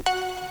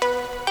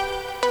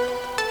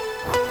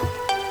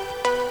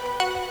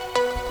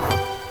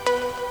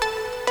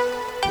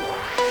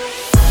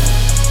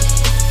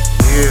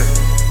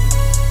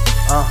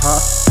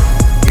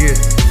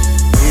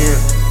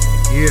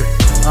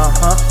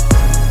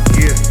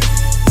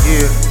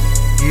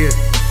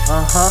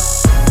Yeah,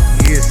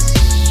 yeah,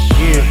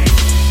 yeah,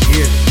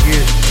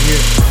 yeah,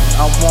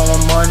 yeah. I want my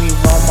money,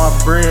 want my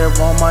bread,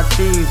 want my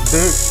cheese,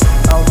 bitch.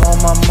 I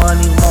want my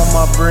money, want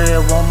my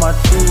bread, want my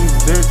cheese,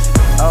 bitch.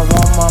 I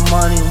want my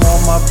money,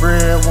 want my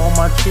bread, want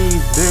my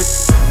cheese,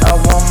 bitch. I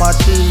want my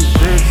cheese,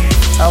 bitch.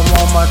 I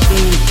want my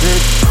cheese,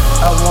 bitch.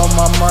 I want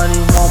my money,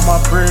 want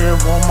my bread,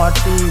 want my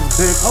cheese,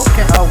 bitch.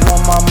 Okay. I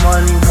want my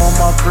money, want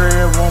my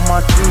bread, want my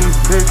cheese,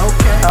 bitch.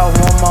 Okay. I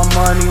want my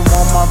money,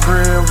 want my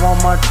bread,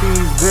 want my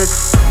cheese,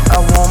 bitch. I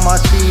want my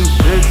cheese,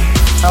 bitch.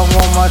 I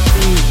want my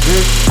cheese,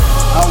 bitch.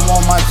 I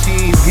want my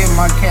cheese, get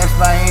my cash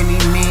by any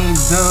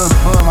means. Dud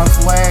Bud, my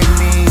swag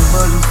mean,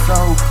 but it's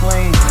so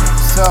clean,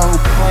 so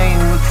clean.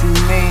 What you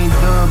mean,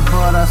 Dud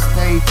Bud? I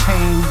stay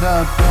chained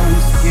up and we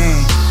skin.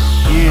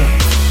 Yeah,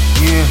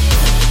 yeah,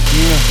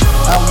 yeah.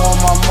 I want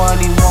my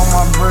money, want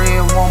my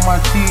bread, want my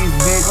cheese,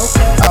 bitch.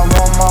 Okay. I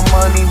want my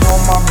money,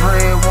 want my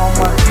bread, want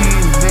my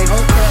cheese, bitch.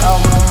 Okay. I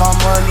want my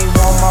money,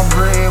 want my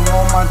bread,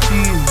 want my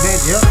cheese,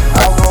 bitch. Yep.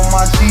 I want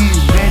my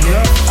cheese, bitch.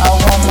 Yep. I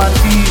want my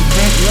cheese,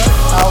 bitch. Yep.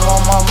 I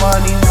want my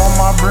money, want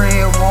my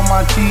bread, want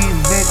my cheese,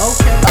 bitch.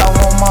 Okay. I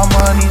want my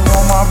money,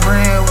 want my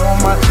bread, want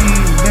my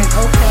cheese, bitch.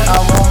 Okay.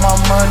 I want my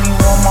money,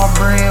 want my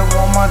bread,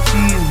 want my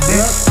cheese,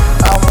 bitch.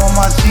 I want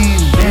my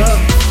cheese, bitch. Yep.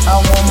 I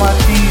want my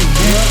cheese,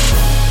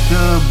 bitch.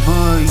 Dud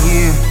Bud,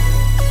 yeah.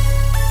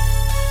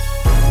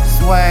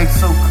 Swag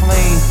so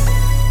clean.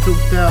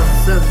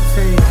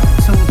 2017.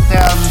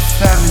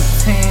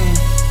 2017.